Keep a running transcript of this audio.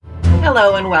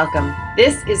Hello and welcome.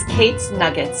 This is Kate's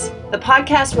Nuggets, the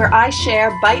podcast where I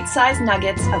share bite-sized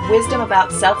nuggets of wisdom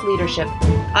about self-leadership.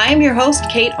 I am your host,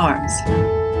 Kate Arms.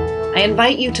 I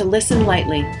invite you to listen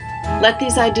lightly. Let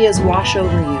these ideas wash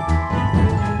over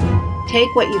you.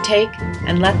 Take what you take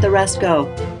and let the rest go.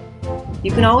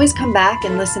 You can always come back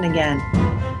and listen again.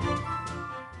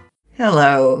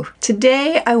 Hello.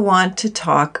 Today I want to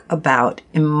talk about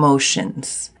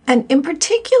emotions. And in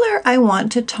particular, I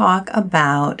want to talk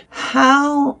about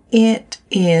how it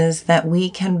is that we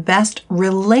can best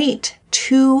relate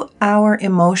to our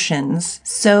emotions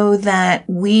so that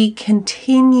we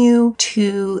continue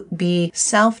to be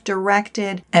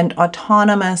self-directed and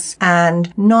autonomous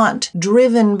and not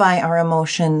driven by our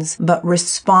emotions, but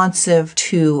responsive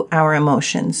to our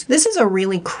emotions. This is a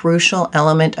really crucial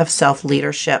element of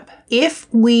self-leadership.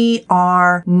 If we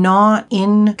are not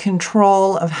in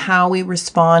control of how we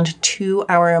respond to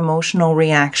our emotional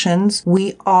reactions,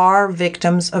 we are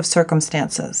victims of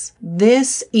circumstances.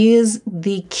 This is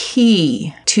the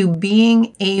key to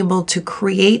being able to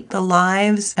create the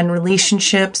lives and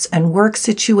relationships and work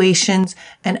situations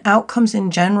and outcomes in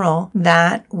general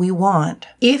that we want.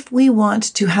 If we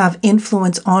want to have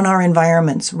influence on our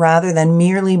environments rather than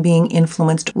merely being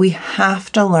influenced, we have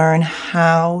to learn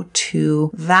how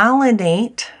to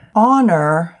validate,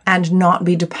 honor, and not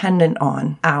be dependent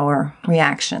on our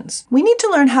reactions. We need to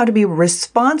learn how to be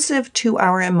responsive to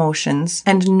our emotions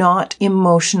and not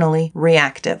emotionally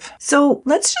reactive. So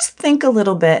let's just think a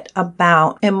little bit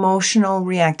about emotional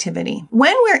reactivity.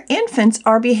 When we're infants,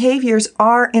 our behaviors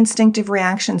are instinctive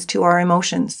reactions to our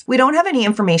emotions. We don't have any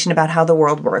information about how the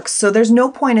world works, so there's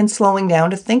no point in slowing down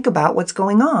to think about what's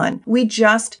going on. We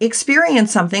just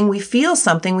experience something, we feel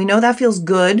something, we know that feels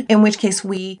good, in which case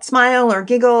we smile or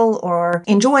giggle or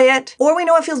enjoy it, or we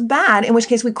know it feels bad, in which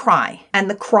case we cry. And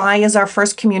the cry is our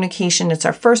first communication. It's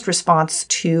our first response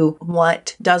to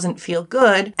what doesn't feel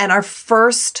good. And our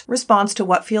first response to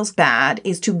what feels bad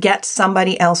is to get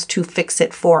somebody else to fix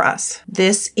it for us.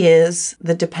 This is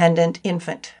the dependent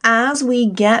infant. As we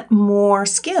get more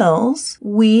skills,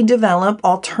 we develop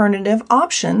alternative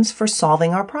options for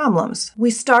solving our problems.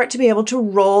 We start to be able to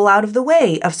roll out of the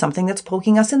way of something that's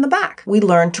poking us in the back. We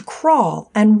learn to crawl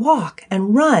and walk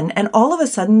and run, and all of a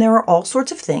sudden there are all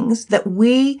sorts of things that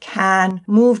we can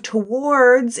move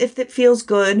towards if it feels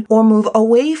good or move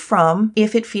away from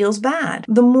if it feels bad.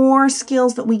 The more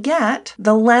skills that we get,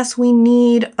 the less we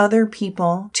need other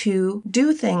people to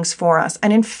do things for us.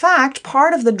 And in fact,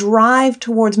 part of the drive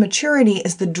towards maturity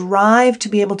is the drive to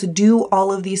be able to do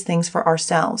all of these things for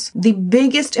ourselves. The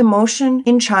biggest emotion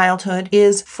in childhood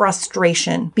is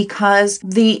frustration, because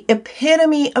the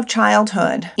epitome of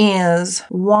childhood is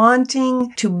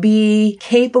wanting to be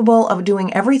capable of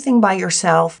doing everything by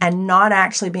yourself and not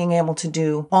actually being able to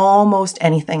do almost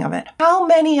anything of it. How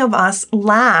many of us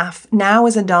laugh now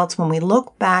as adults when we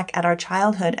look back at our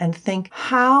childhood and think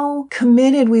how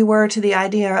committed we were to the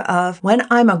idea of, when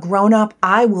I'm a grown-up,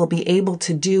 I will be able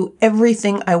to do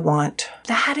everything I want.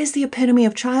 That is the epitome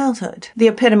of childhood. The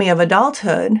epitome of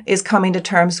adulthood is coming to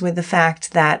terms with the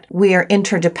fact that we are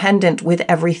interdependent with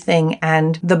everything,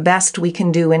 and the best we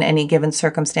can do in any given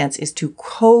circumstance is to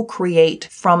co-create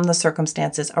from the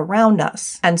circumstances around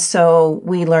us. And so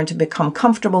we learn to become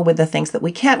comfortable with the things that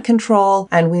we can't control,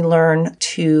 and we learn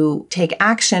to take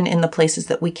action in the places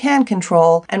that we can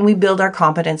control, and we build our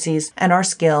competencies and our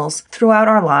skills throughout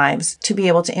our lives to be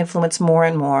able to influence more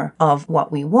and more of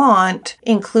what we want,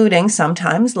 including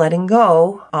sometimes letting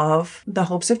go of the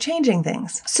hopes of changing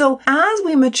things. So as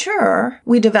we mature,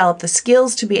 we develop the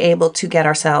skills to be able to get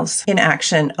ourselves in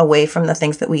action away from the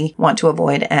things that we want to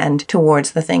avoid and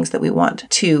towards the things that we want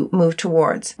to move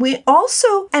towards. We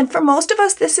also, and for most of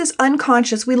us, this is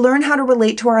unconscious, we learn how to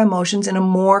relate to our emotions in a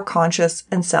more conscious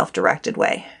and self-directed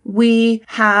way. We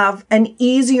have an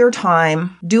easier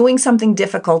time doing something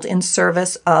difficult in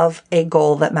service of a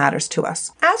goal that matters to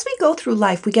us. As we go through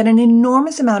life, we get an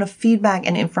enormous amount of feedback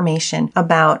and information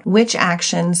about which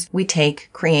actions we take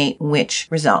create which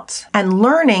results. And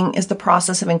learning is the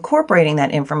process of incorporating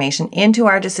that information into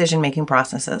our decision-making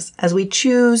processes as we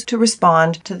choose to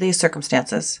respond to the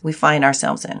circumstances we find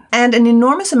ourselves in. And an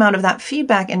enormous amount of that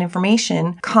feedback and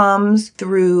information comes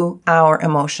through our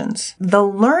emotions. The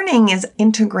learning is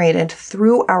integrated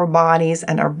through our bodies,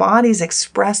 and our bodies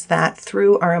express that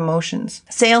through our emotions.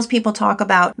 Salespeople talk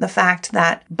about the fact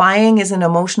that buying is an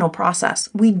emotional process.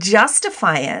 We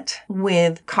justify it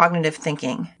with cognitive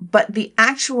thinking, but the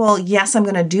actual, yes, I'm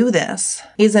going to do this,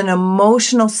 is an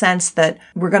emotional sense that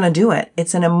we're going to do it.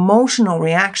 It's an emotional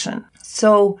reaction.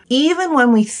 So even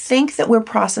when we think that we're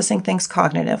processing things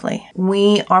cognitively,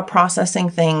 we are processing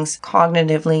things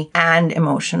cognitively and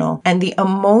emotional. And the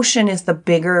emotion is the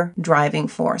bigger driving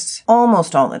force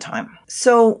almost all the time.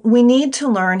 So we need to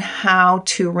learn how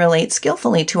to relate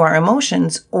skillfully to our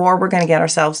emotions, or we're going to get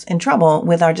ourselves in trouble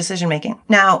with our decision making.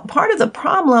 Now, part of the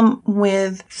problem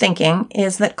with thinking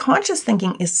is that conscious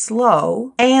thinking is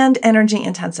slow and energy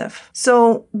intensive.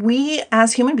 So we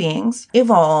as human beings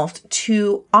evolved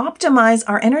to optimize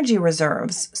our energy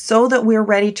reserves so that we're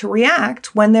ready to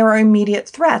react when there are immediate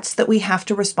threats that we have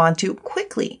to respond to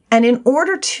quickly. And in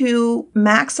order to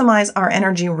maximize our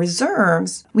energy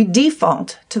reserves, we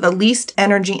default to the least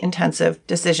energy intensive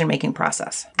decision making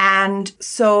process. And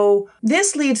so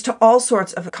this leads to all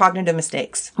sorts of cognitive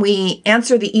mistakes. We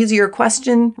answer the easier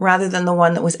question rather than the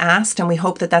one that was asked, and we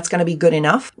hope that that's going to be good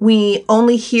enough. We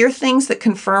only hear things that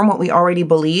confirm what we already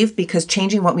believe, because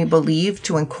changing what we believe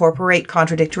to incorporate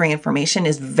contradictory information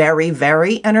is very,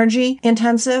 very energy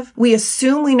intensive. We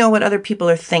assume we know what other people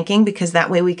are thinking because that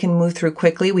way we can move through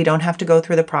quickly. We don't have to go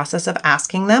through the process of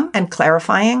asking them and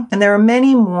clarifying. And there are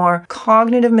many more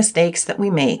cognitive mistakes that we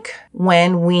make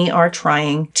when we are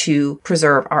trying to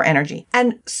preserve our energy.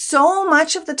 And so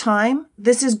much of the time,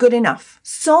 this is good enough.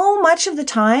 So much of the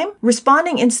time,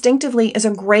 responding instinctively is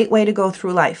a great way to go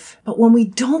through life. But when we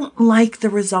don't like the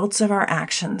results of our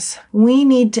actions, we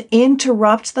need to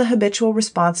interrupt the habitual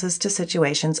responses to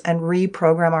situations and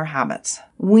reprogram our habits.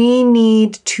 We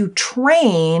need to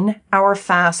train our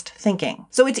fast thinking.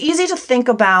 So it's easy to think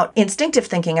about instinctive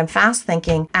thinking and fast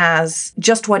thinking as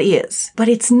just what is, but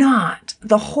it's not.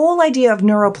 The whole idea of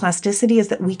neuroplasticity is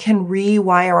that we can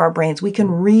rewire our brains. We can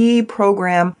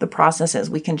reprogram the processes.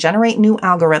 We can generate new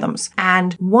algorithms.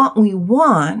 And what we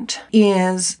want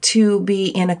is to be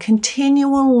in a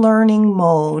continual learning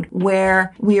mode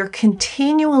where we are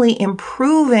continually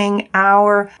improving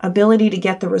our ability to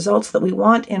get the results that we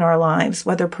want in our lives,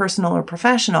 whether personal or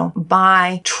professional,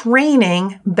 by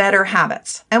training better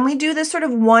habits. And we do this sort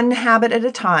of one habit at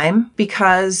a time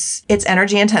because it's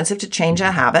energy intensive to change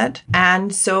a habit.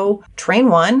 And so train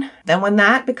one. Then when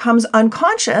that becomes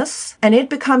unconscious and it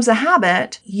becomes a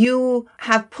habit, you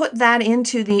have put that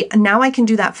into the, now I can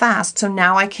do that fast. So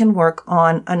now I can work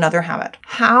on another habit.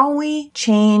 How we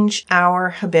change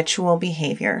our habitual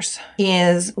behaviors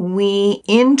is we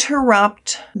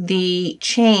interrupt the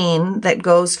chain that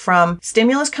goes from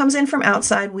stimulus comes in from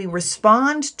outside. We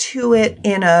respond to it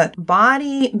in a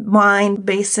body-mind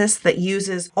basis that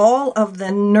uses all of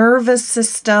the nervous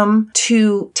system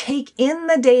to take in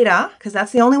the data, because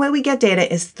that's the only way we get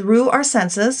data is through our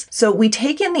senses. So we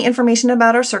take in the information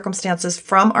about our circumstances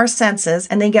from our senses,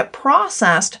 and they get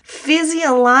processed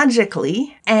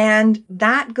physiologically. And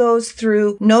that goes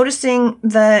through noticing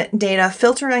the data,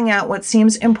 filtering out what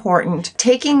seems important,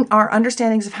 taking our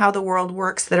understandings of how the world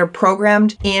works that are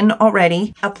programmed in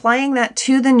already, applying that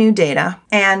to the new data,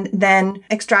 and then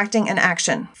extracting an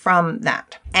action from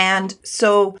that. And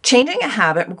so changing a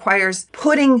habit requires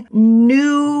putting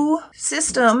new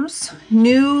systems,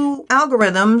 new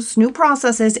algorithms, new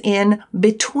processes in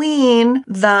between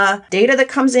the data that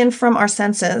comes in from our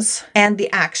senses and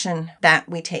the action that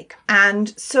we take.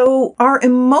 And so our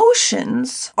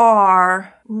emotions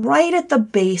are right at the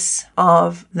base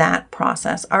of that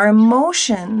process. Our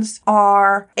emotions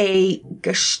are a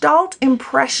gestalt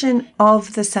impression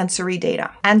of the sensory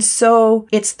data. And so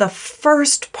it's the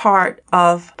first part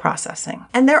of processing.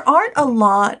 And there aren't a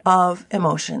lot of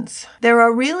emotions. There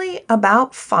are really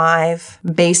about 5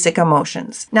 basic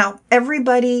emotions. Now,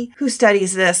 everybody who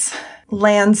studies this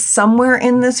lands somewhere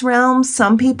in this realm.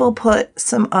 Some people put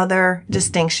some other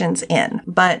distinctions in,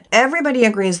 but everybody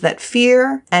agrees that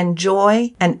fear and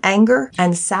joy and anger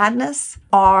and sadness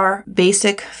are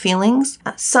basic feelings.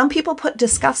 Some people put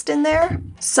disgust in there.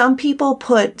 Some people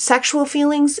put sexual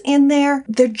feelings in there.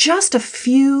 They're just a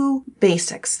few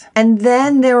basics. And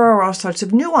then there are all sorts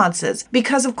of nuances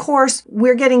because, of course,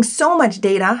 we're getting so much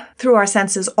data through our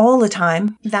senses all the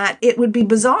time that it would be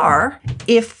bizarre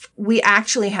if we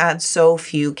actually had so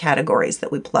few categories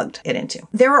that we plugged it into.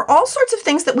 There are all sorts of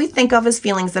things that we think of as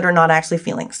feelings that are not actually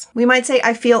feelings. We might say,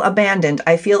 I feel abandoned,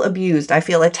 I feel abused, I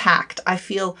feel attacked, I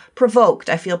feel provoked,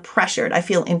 I feel pressured, I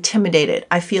feel intimidated,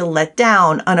 I feel let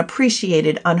down,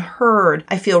 unappreciated, unheard,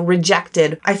 I feel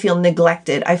rejected, I feel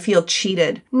neglected, I feel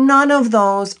cheated. None of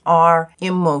those are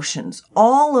emotions.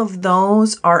 All of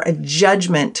those are a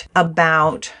judgment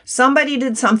about somebody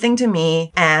did something to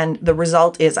me and the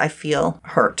result is I feel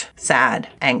hurt, sad,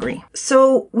 angry.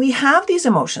 So we have these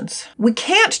emotions. We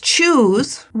can't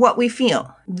choose what we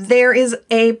feel. there is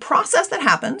a process that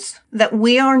happens that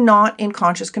we are not in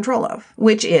conscious control of,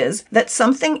 which is that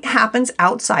something happens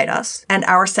outside us and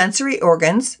our sensory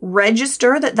organs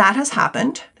register that that has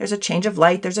happened. There's a change of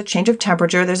light, there's a change of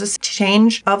temperature, there's a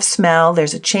change of smell,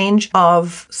 there's a change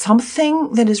of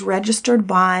something that is registered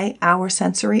by our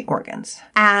sensory organs.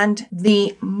 And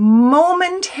the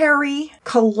momentary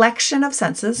collection of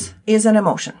senses is an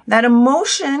emotion. That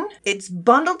emotion, it's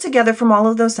bundled together from all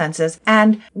of those senses,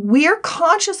 and we're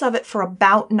conscious of it for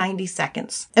about 90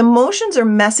 seconds. Emotions are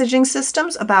messaging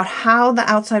systems about how the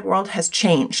outside world has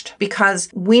changed because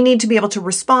we need to be able to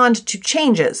respond to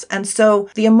changes. And so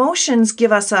the emotions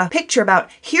give us a picture about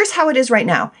here's how it is right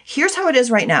now. Here's how it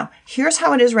is right now. Here's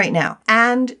how it is right now.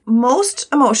 And most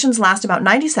emotions last about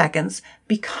 90 seconds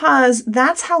because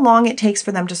that's how long it takes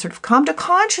for them to sort of come to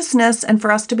consciousness and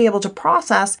for us to be able to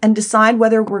process and decide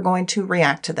whether we're going to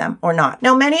react to them or not.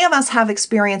 Now, many of us have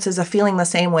experiences of feeling the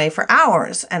same way for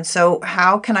hours. And so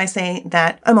how can I say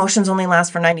that emotions only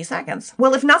last for 90 seconds?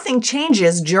 Well, if nothing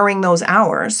changes during those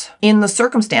hours in the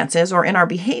circumstances or in our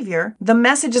behavior, the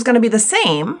message is going to be the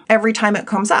same every time it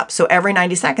comes up. So every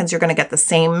 90 seconds, you're going to get the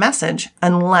same message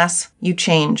unless you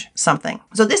change something.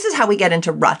 So this is how we get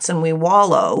into ruts and we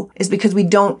wallow, is because we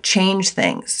don't change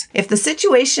things. If the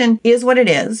situation is what it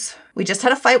is, we just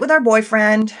had a fight with our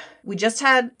boyfriend, we just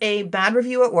had a bad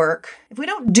review at work. If we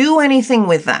don't do anything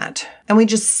with that and we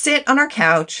just sit on our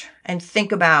couch and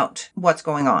think about what's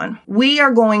going on, we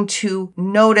are going to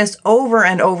notice over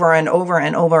and over and over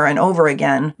and over and over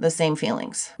again the same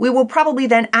feelings. We will probably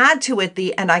then add to it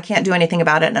and I can't do anything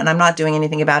about it and I'm not doing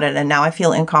anything about it and now I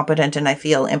feel incompetent and I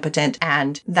feel impotent,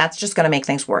 and that's just going to make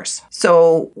things worse.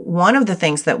 So one of the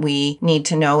things that we need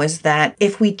to know is that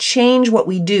if we change what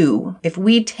we do, if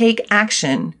we take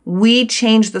action, we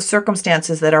change the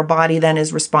circumstances that our body then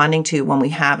is responding to when we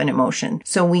have an emotion.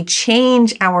 So we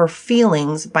change our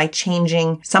feelings by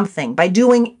changing something, by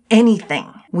doing anything.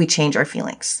 We change our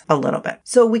feelings a little bit.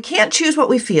 So we can't choose what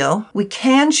we feel. We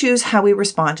can choose how we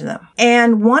respond to them.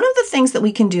 And one of the things that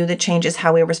we can do that changes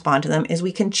how we respond to them is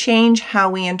we can change how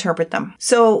we interpret them.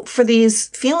 So for these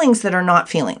feelings that are not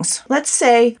feelings, let's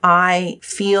say I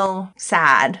feel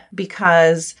sad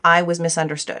because I was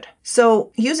misunderstood.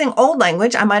 So using old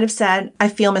language, I might have said, I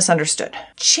feel misunderstood.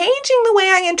 Changing the way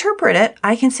I interpret it,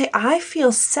 I can say, I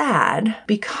feel sad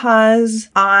because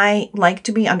I like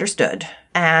to be understood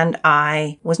and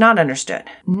I was not understood.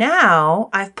 Now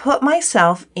I've put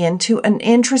myself into an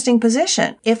interesting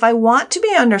position. If I want to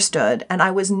be understood and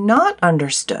I was not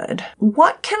understood,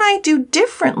 what can I do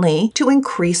differently to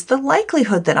increase the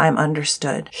likelihood that I'm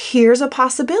understood? Here's a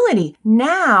possibility.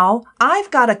 Now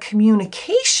I've got a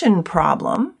communication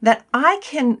problem that I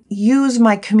can use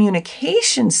my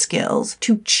communication skills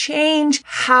to change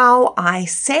how I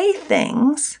say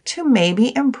things to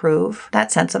maybe improve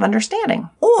that sense of understanding.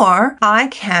 Or I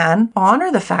can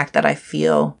honor the fact that I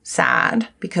feel sad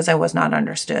because I was not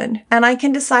understood. And I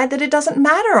can decide that it doesn't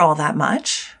matter all that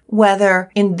much whether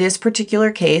in this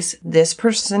particular case, this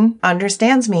person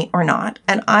understands me or not.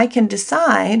 And I can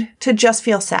decide to just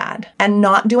feel sad and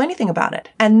not do anything about it.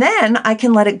 And then I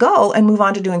can let it go and move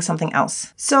on to doing something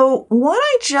else. So what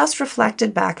I just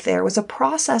reflected back there was a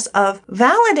process of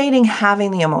validating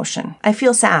having the emotion. I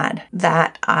feel sad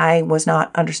that I was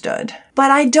not understood.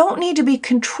 But I don't need to be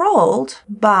controlled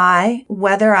by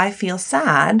whether I feel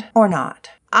sad or not.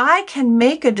 I can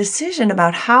make a decision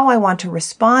about how I want to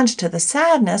respond to the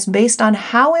sadness based on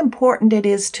how important it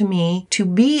is to me to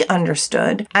be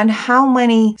understood and how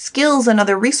many skills and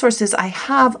other resources I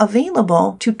have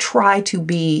available to try to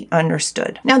be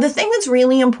understood. Now, the thing that's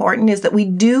really important is that we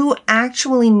do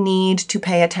actually need to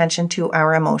pay attention to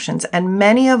our emotions, and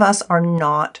many of us are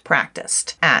not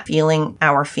practiced at feeling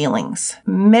our feelings.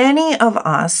 Many of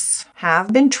us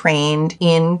have been trained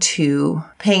into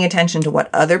paying attention to what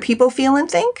other people feel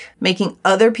and think, making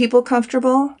other people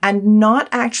comfortable, and not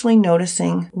actually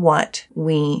noticing what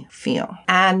we feel.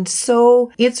 And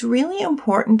so it's really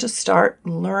important to start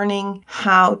learning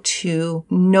how to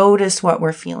notice what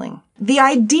we're feeling. The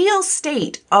ideal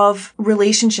state of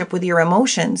relationship with your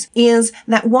emotions is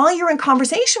that while you're in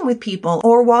conversation with people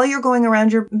or while you're going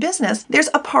around your business, there's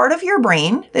a part of your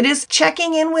brain that is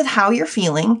checking in with how you're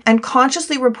feeling and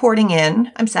consciously reporting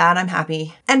in, I'm sad, I'm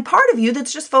happy, and part of you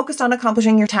that's just focused on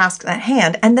accomplishing your tasks at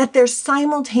hand, and that they're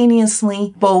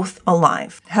simultaneously both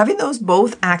alive. Having those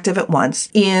both active at once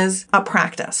is a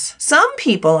practice. Some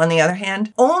people, on the other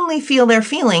hand, only feel their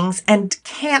feelings and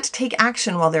can't take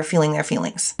action while they're feeling their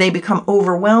feelings. They become become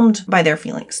overwhelmed by their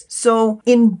feelings. So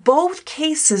in both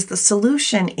cases, the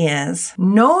solution is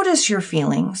notice your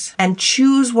feelings and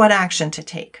choose what action to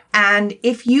take. And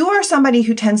if you are somebody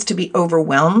who tends to be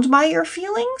overwhelmed by your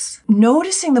feelings,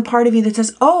 noticing the part of you that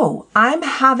says, oh, I'm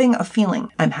having a feeling.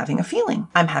 I'm having a feeling.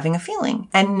 I'm having a feeling.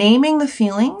 And naming the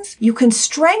feelings, you can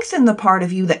strengthen the part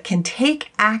of you that can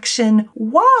take action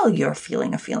while you're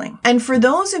feeling a feeling. And for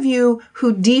those of you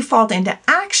who default into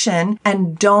action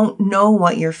and don't know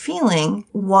what you're feeling,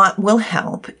 what will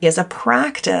help is a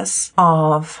practice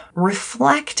of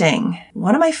reflecting.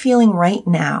 What am I feeling right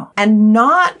now? And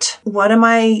not what am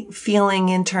I feeling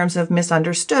in terms of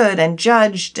misunderstood and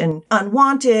judged and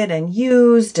unwanted and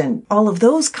used and all of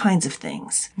those kinds of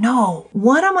things. No,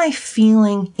 what am I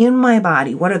feeling in my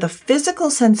body? What are the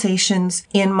physical sensations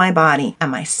in my body?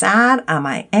 Am I sad? Am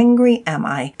I angry? Am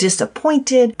I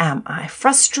disappointed? Am I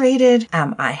frustrated?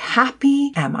 Am I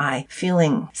happy? Am I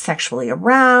feeling sexually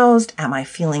aroused? Am I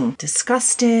feeling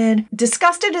disgusted?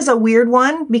 Disgusted is a weird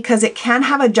one because it can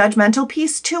have a judgmental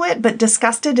piece to it, but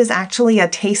disgusted is actually a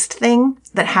taste thing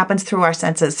that happens through our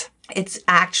senses. It's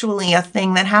actually a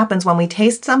thing that happens when we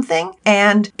taste something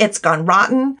and it's gone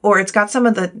rotten, or it's got some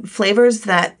of the flavors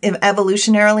that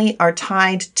evolutionarily are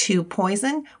tied to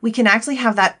poison. We can actually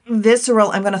have that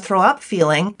visceral, I'm going to throw up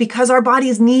feeling because our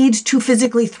bodies need to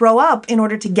physically throw up in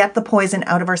order to get the poison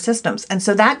out of our systems. And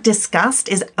so that disgust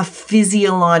is a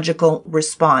physiological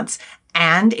response.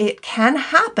 And it can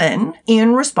happen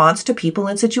in response to people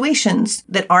and situations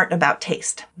that aren't about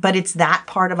taste. But it's that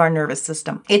part of our nervous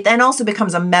system. It then also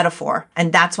becomes a metaphor,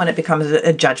 and that's when it becomes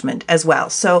a judgment as well.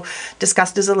 So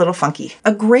disgust is a little funky.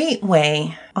 A great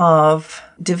way of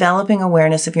developing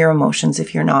awareness of your emotions,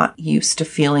 if you're not used to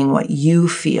feeling what you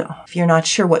feel, if you're not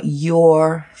sure what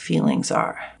your feelings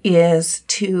are, is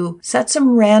to set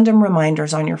some random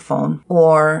reminders on your phone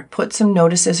or put some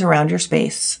notices around your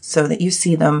space so that you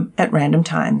see them at random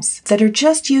times that are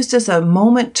just used as a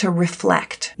moment to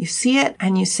reflect. You see it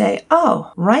and you say,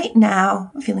 oh, right now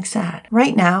I'm feeling sad.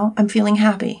 Right now I'm feeling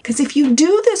happy. Because if you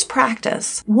do this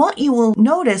practice, what you will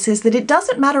notice is that it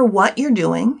doesn't matter what you're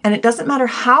doing and it doesn't matter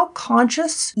how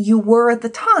conscious you were at the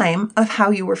time of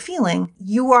how you were feeling.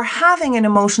 You are having an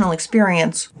emotional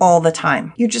experience all the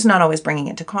time. You're just not always bringing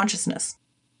it to consciousness.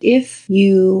 If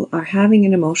you are having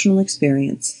an emotional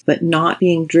experience, but not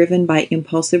being driven by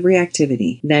impulsive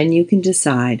reactivity, then you can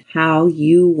decide how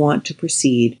you want to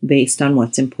proceed based on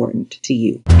what's important to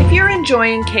you. If you're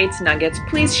enjoying Kate's Nuggets,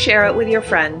 please share it with your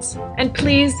friends. And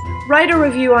please write a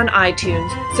review on iTunes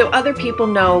so other people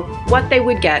know what they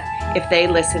would get if they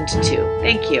listened too.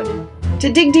 Thank you.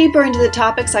 To dig deeper into the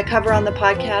topics I cover on the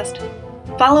podcast,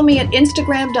 follow me at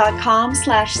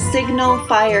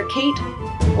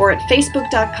Instagram.com/SignalFireKate or at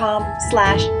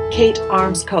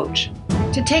Facebook.com/KateArmsCoach.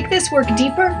 To take this work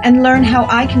deeper and learn how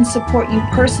I can support you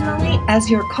personally as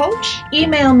your coach,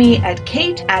 email me at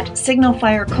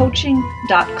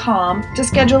kate@signalfirecoaching.com to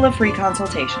schedule a free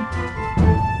consultation.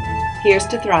 Here's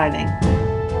to thriving.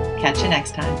 Catch you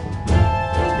next time.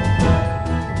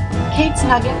 Kate's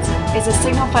Nuggets is a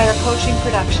Signal Fire Coaching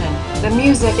production. The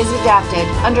music is adapted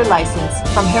under license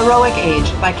from Heroic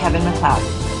Age by Kevin MacLeod.